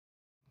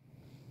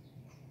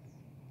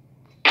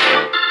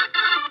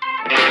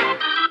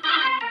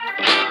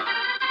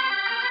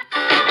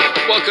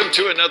welcome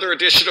to another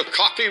edition of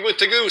Coffee with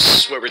the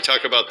Goose, where we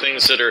talk about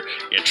things that are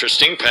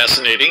interesting,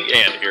 fascinating,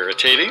 and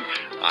irritating.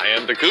 I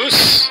am the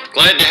Goose.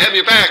 Glad to have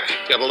you back.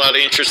 Got a lot of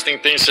interesting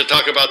things to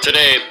talk about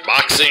today.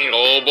 Boxing,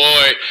 oh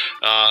boy.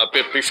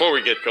 But before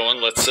we get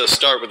going, let's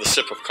start with a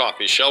sip of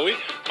coffee, shall we?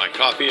 My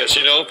coffee, as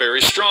you know,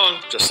 very strong,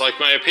 just like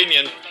my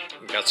opinion.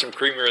 Got some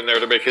creamer in there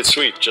to make it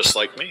sweet, just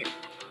like me.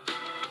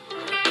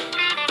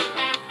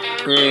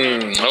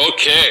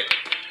 Okay.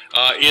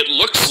 It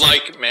looks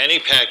like Manny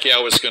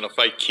Pacquiao is going to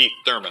fight Keith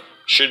Thurman.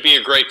 Should be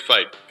a great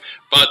fight.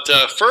 But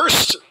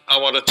first, I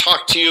want to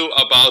talk to you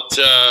about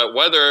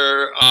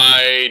whether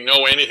I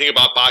know anything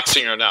about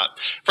boxing or not.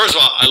 First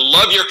of all, I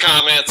love your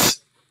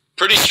comments.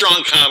 Pretty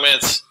strong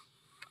comments.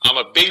 I'm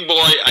a big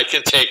boy. I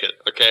can take it,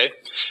 okay?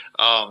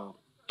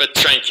 But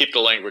try and keep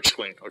the language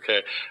clean,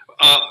 okay?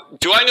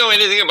 Do I know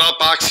anything about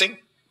boxing?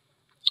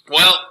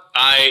 Well,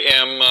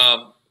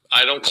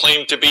 I don't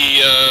claim to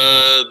be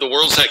the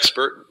world's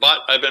expert, but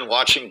I've been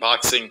watching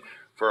boxing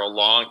for a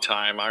long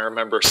time. I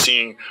remember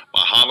seeing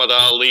Muhammad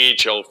Ali,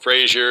 Joe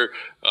Frazier,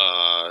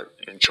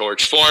 and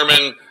George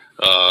Foreman,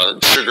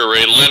 Sugar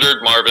Ray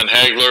Leonard, Marvin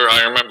Hagler.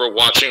 I remember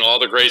watching all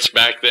the greats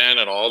back then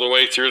and all the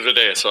way through the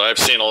day. So I've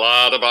seen a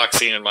lot of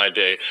boxing in my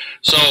day.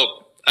 So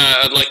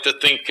I'd like to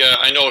think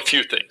I know a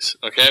few things,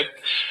 okay?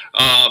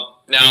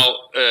 Now,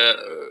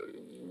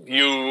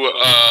 you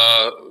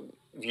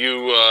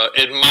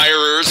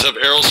admirers of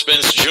Errol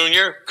Spence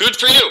Jr., good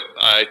for you.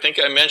 I think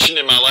I mentioned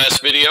in my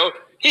last video,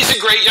 he's a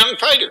great young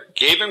fighter.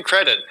 Gave him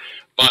credit.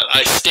 But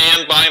I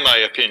stand by my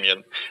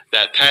opinion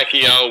that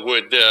Pacquiao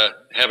would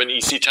have an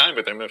easy time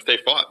with him if they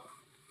fought.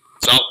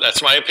 So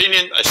that's my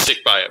opinion. I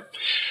stick by it.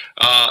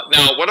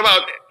 Now, what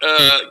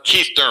about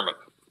Keith Thurman?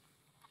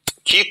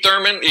 Keith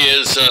Thurman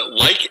is,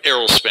 like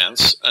Errol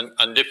Spence, an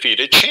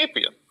undefeated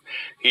champion.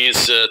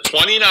 He's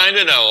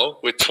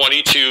 29-0 with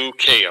 22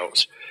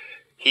 KOs.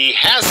 He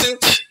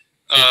hasn't,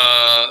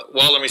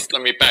 well,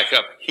 let me back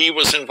up. He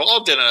was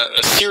involved in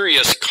a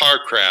serious car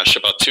crash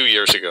about 2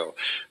 years ago.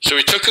 So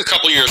he took a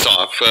couple years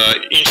off,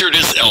 injured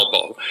his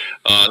elbow,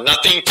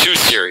 nothing too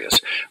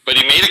serious. But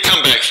he made a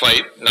comeback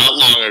fight not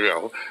long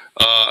ago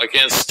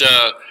against,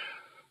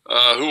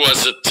 who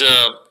was it,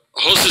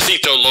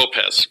 Josecito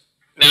Lopez.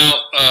 Now,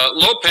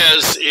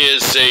 Lopez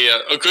is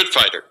a good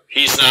fighter.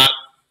 He's not,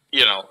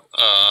 you know,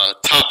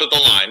 top of the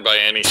line by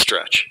any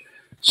stretch.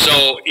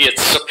 So it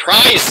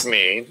surprised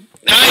me.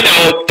 I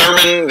know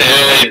Thurman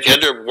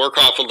had to work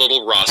off a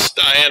little rust.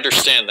 I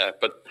understand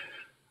that. But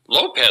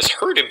Lopez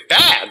hurt him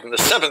bad in the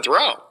 7th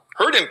round.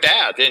 Hurt him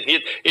bad. And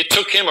it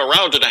took him a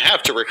round and a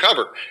half to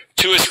recover.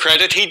 To his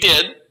credit, he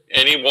did.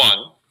 And he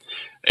won.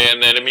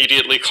 And then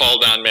immediately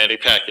called on Manny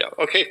Pacquiao.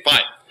 Okay,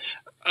 fine.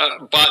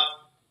 But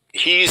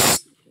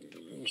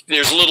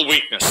there's a little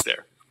weakness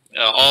there.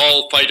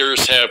 All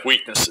fighters have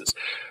weaknesses.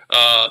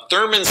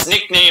 Thurman's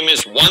nickname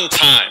is One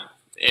Time.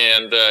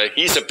 And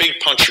he's a big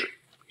puncher.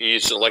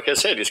 He's, like I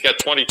said, he's got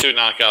 22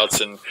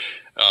 knockouts and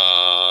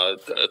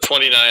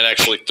 29,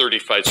 actually 30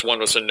 fights. One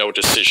was a no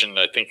decision.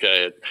 I think I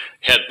had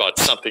headbutt,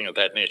 something of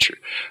that nature.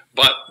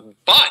 But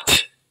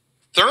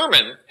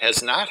Thurman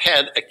has not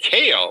had a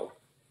KO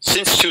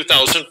since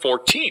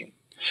 2014.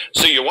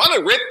 So you want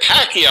to rip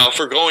Pacquiao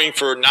for going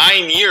for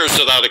 9 years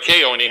without a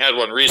KO, and he had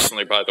one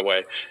recently, by the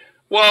way.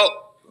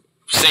 Well,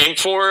 same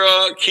for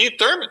Keith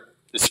Thurman.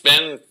 It's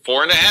been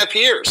 4.5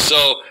 years.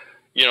 So,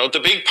 you know, the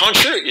big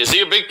puncher, is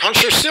he a big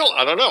puncher still?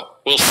 I don't know.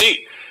 We'll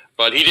see.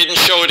 But he didn't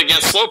show it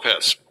against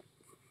Lopez.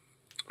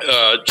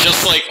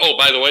 Just like, oh,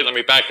 by the way, let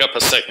me back up a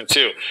second,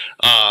 too.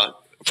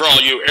 For all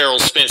you Errol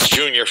Spence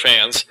Jr.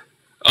 fans,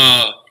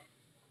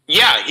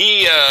 yeah,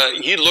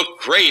 he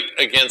looked great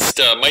against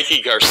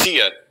Mikey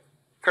Garcia.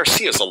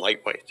 Garcia's a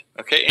lightweight,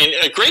 okay? And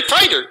a great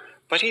fighter,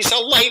 but he's a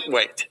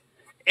lightweight.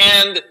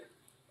 And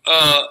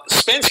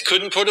Spence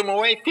couldn't put him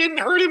away. Didn't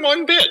hurt him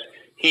one bit.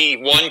 He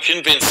won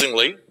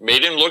convincingly,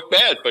 made him look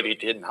bad, but he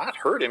did not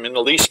hurt him in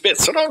the least bit.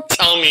 So don't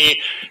tell me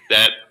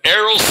that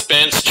Errol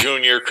Spence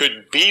Jr.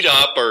 could beat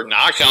up or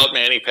knock out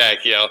Manny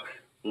Pacquiao.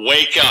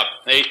 Wake up.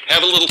 Hey,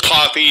 have a little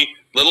coffee,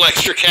 little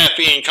extra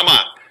caffeine. Come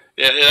on.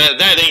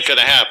 That ain't going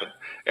to happen.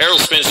 Errol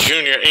Spence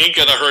Jr. ain't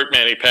going to hurt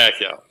Manny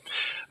Pacquiao.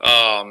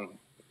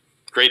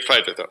 Great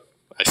fighter, though.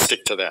 I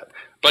stick to that.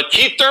 But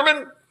Keith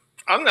Thurman,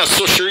 I'm not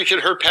so sure he could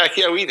hurt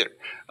Pacquiao either.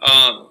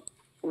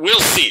 We'll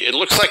see. It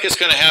looks like it's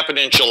going to happen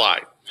in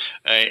July.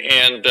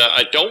 And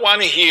I don't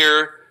want to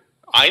hear,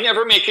 I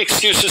never make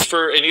excuses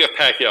for any of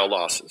Pacquiao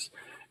losses.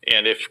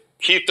 And if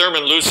Keith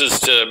Thurman loses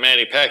to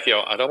Manny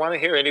Pacquiao, I don't want to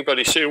hear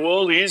anybody say,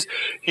 well, he's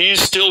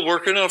still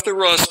working off the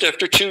rust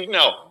after 2.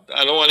 No,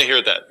 I don't want to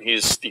hear that.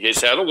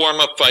 He's had a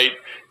warm-up fight.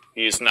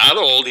 He's not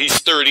old. He's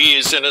 30.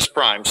 He's in his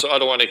prime. So I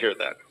don't want to hear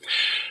that.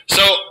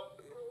 So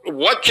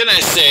what can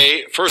I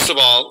say, first of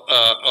all,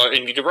 I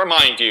need to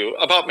remind you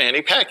about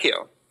Manny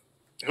Pacquiao.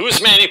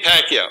 Who's Manny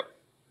Pacquiao?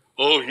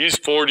 Oh, he's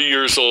 40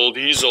 years old.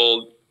 He's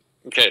old.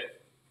 Okay.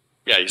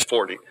 Yeah, he's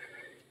 40.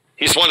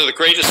 He's one of the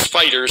greatest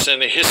fighters in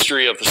the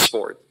history of the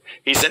sport.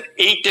 He's an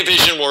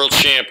 8-division world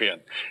champion.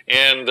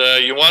 And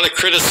you want to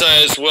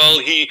criticize, well,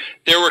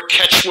 there were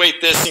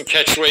catchweight this and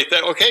catchweight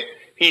that. Okay,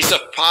 He's a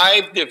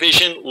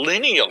 5-division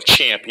lineal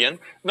champion.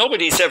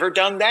 Nobody's ever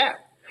done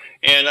that.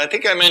 And I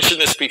think I mentioned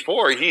this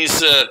before.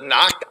 He's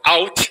knocked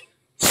out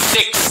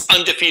 6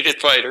 undefeated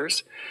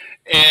fighters,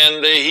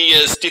 and he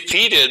has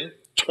defeated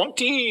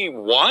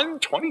 21,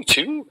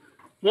 22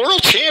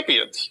 world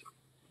champions.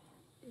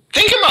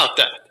 Think about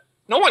that.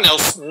 No one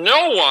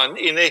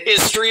in the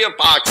history of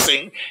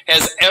boxing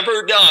has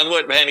ever done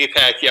what Manny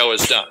Pacquiao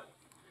has done.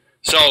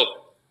 So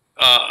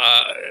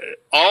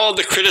all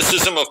the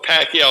criticism of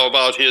Pacquiao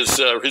about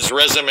his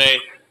resume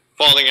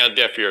falling on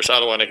deaf ears. I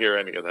don't want to hear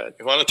any of that.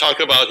 You want to talk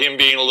about him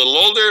being a little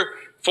older,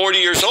 40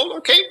 years old?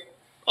 Okay,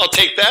 I'll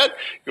take that.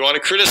 You want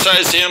to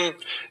criticize him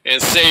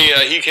and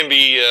say he can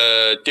be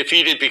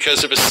defeated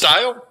because of his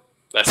style?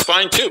 That's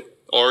fine too.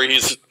 Or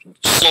he's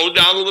slowed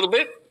down a little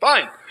bit?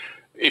 Fine.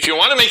 If you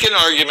want to make an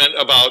argument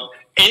about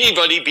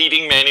anybody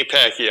beating Manny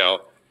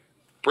Pacquiao,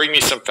 bring me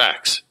some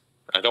facts.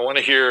 I don't want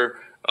to hear,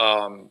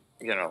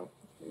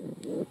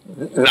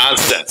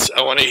 nonsense.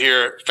 I want to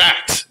hear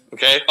facts,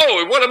 okay?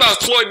 Oh, and what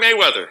about Floyd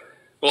Mayweather?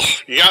 Well,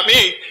 you got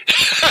me.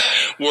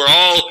 We're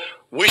all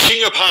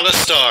wishing upon a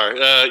star.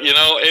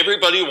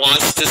 Everybody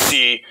wants to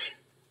see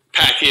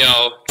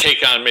Pacquiao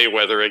take on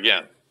Mayweather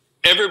again.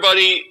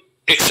 Everybody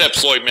except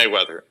Floyd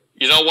Mayweather.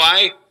 You know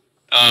why?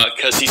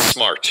 Because he's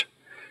smart.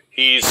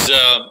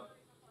 Floyd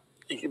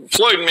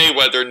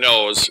Mayweather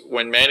knows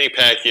when Manny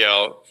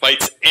Pacquiao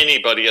fights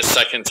anybody a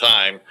second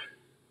time,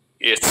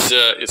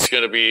 it's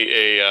going to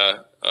be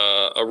a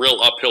real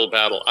uphill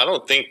battle. I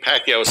don't think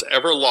Pacquiao's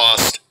ever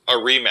lost a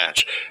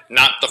rematch,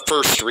 not the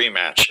first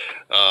rematch.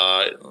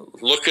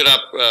 Look it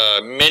up.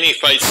 Many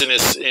fights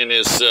in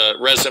his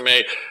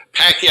resume.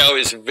 Pacquiao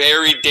is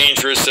very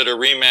dangerous at a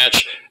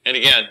rematch. And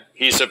again,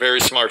 he's a very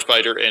smart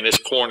fighter, and his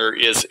corner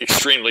is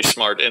extremely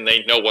smart, and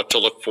they know what to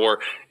look for.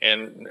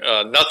 And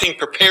nothing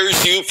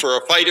prepares you for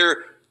a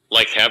fighter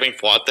like having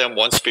fought them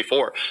once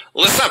before.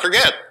 Let's not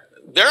forget,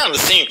 they're on the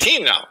same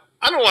team now.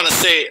 I don't want to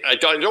say, I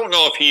don't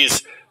know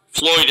if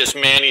Floyd is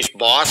Manny's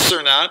boss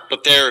or not,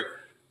 but they're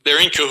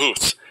in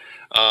cahoots.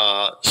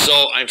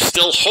 So I'm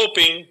still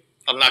hoping,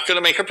 I'm not going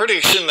to make a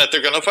prediction that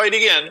they're going to fight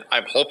again.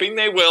 I'm hoping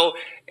they will,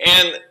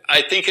 and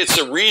I think it's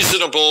a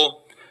reasonable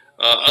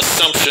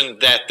assumption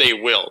that they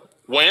will.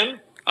 When?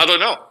 I don't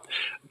know.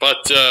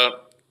 But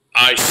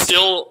I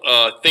still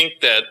think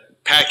that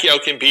Pacquiao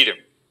can beat him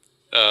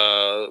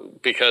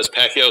because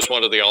Pacquiao is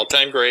one of the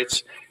all-time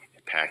greats.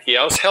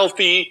 Pacquiao's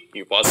healthy.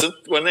 He wasn't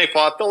when they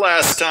fought the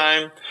last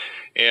time.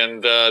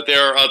 And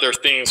there are other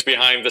things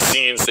behind the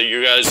scenes that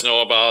you guys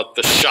know about.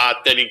 The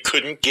shot that he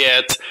couldn't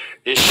get,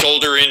 his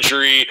shoulder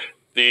injury,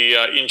 the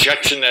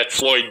injection that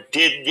Floyd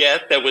did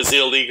get that was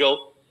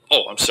illegal.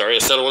 Oh, I'm sorry. I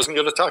said I wasn't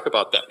going to talk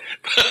about that.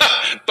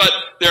 But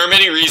there are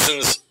many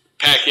reasons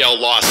Pacquiao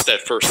lost that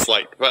first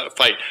fight.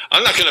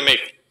 I'm not going to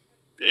make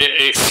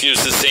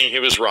excuses saying he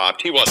was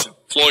robbed. He wasn't.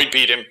 Floyd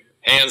beat him,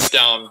 hands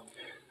down,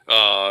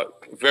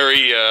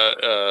 very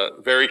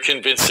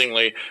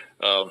convincingly.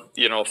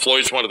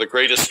 Floyd's one of the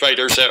greatest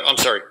fighters.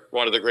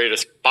 One of the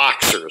greatest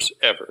boxers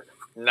ever,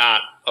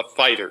 not a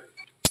fighter.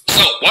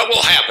 So what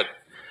will happen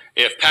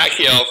if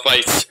Pacquiao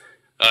fights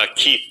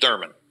Keith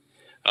Thurman?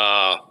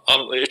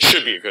 It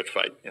should be a good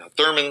fight.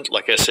 Thurman,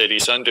 like I said,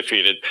 he's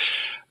undefeated.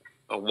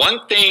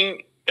 One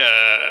thing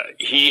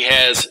he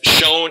has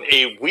shown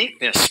a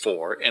weakness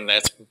for, and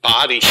that's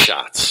body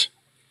shots.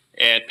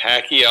 And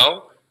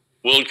Pacquiao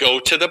will go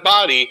to the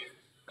body.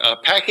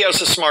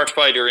 Pacquiao's a smart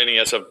fighter, and he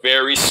has a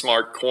very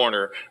smart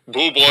corner.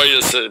 Blue Boy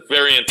is a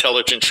very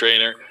intelligent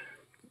trainer.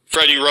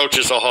 Freddie Roach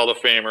is a Hall of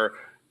Famer.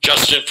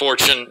 Justin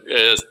Fortune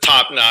is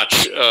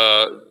top-notch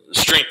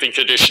strength and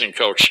conditioning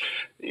coach.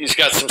 He's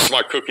got some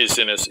smart cookies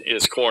in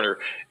his corner,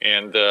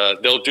 and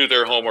they'll do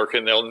their homework,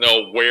 and they'll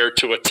know where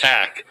to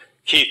attack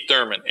Keith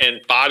Thurman,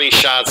 and body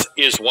shots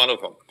is one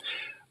of them.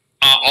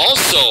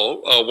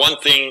 Also, one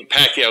thing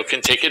Pacquiao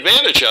can take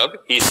advantage of,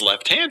 he's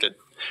left-handed.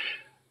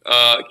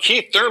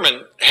 Keith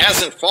Thurman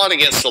hasn't fought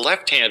against a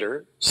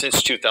left-hander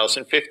since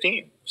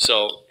 2015,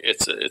 so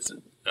it's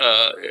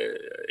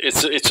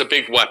a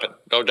big weapon,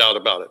 no doubt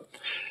about it.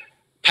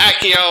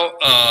 Pacquiao,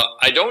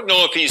 I don't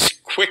know if he's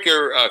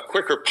quicker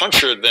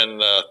puncher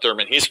than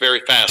Thurman. He's very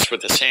fast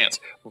with his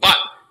hands, but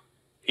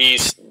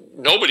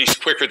nobody's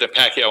quicker than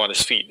Pacquiao on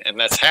his feet, and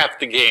that's half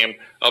the game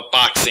of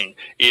boxing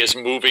is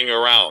moving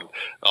around,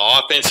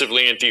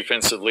 offensively and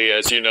defensively.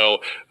 As you know,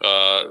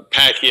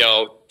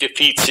 Pacquiao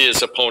defeats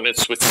his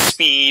opponents with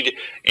speed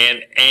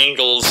and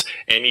angles,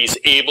 and he's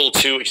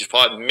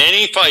fought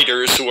many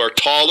fighters who are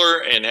taller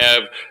and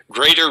have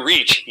greater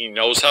reach. He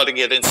knows how to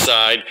get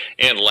inside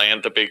and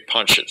land the big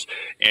punches.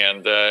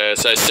 And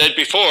as I said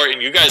before,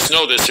 and you guys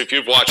know this if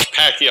you've watched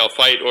Pacquiao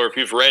fight or if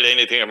you've read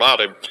anything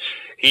about him,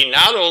 he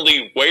not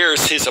only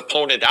wears his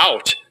opponent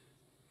out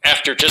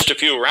after just a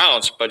few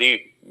rounds, but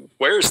he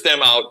wears them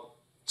out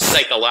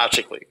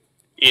psychologically.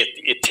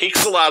 It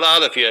takes a lot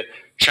out of you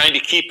trying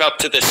to keep up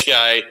to this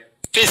guy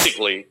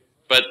physically,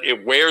 but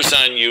it wears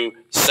on you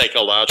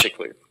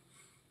psychologically.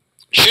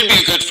 Should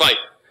be a good fight.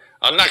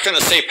 I'm not going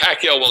to say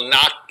Pacquiao will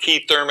knock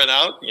Keith Thurman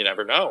out. You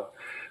never know.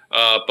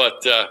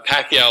 But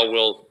Pacquiao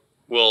will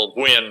will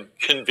win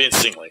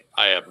convincingly.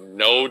 I have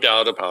no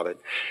doubt about it.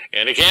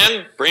 And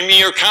again, bring me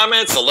your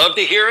comments. I'd love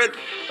to hear it.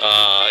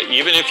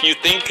 Even if you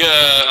think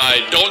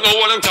I don't know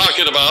what I'm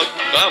talking about,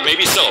 well,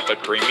 maybe so,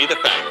 but bring me the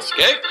facts,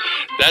 okay?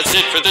 That's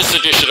it for this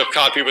edition of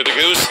Coffee with the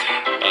Goose.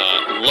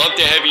 Love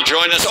to have you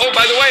join us. Oh,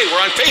 by the way,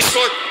 we're on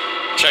Facebook.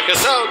 Check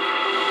us out.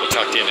 We'll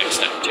talk to you next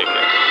time. Take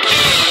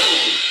care.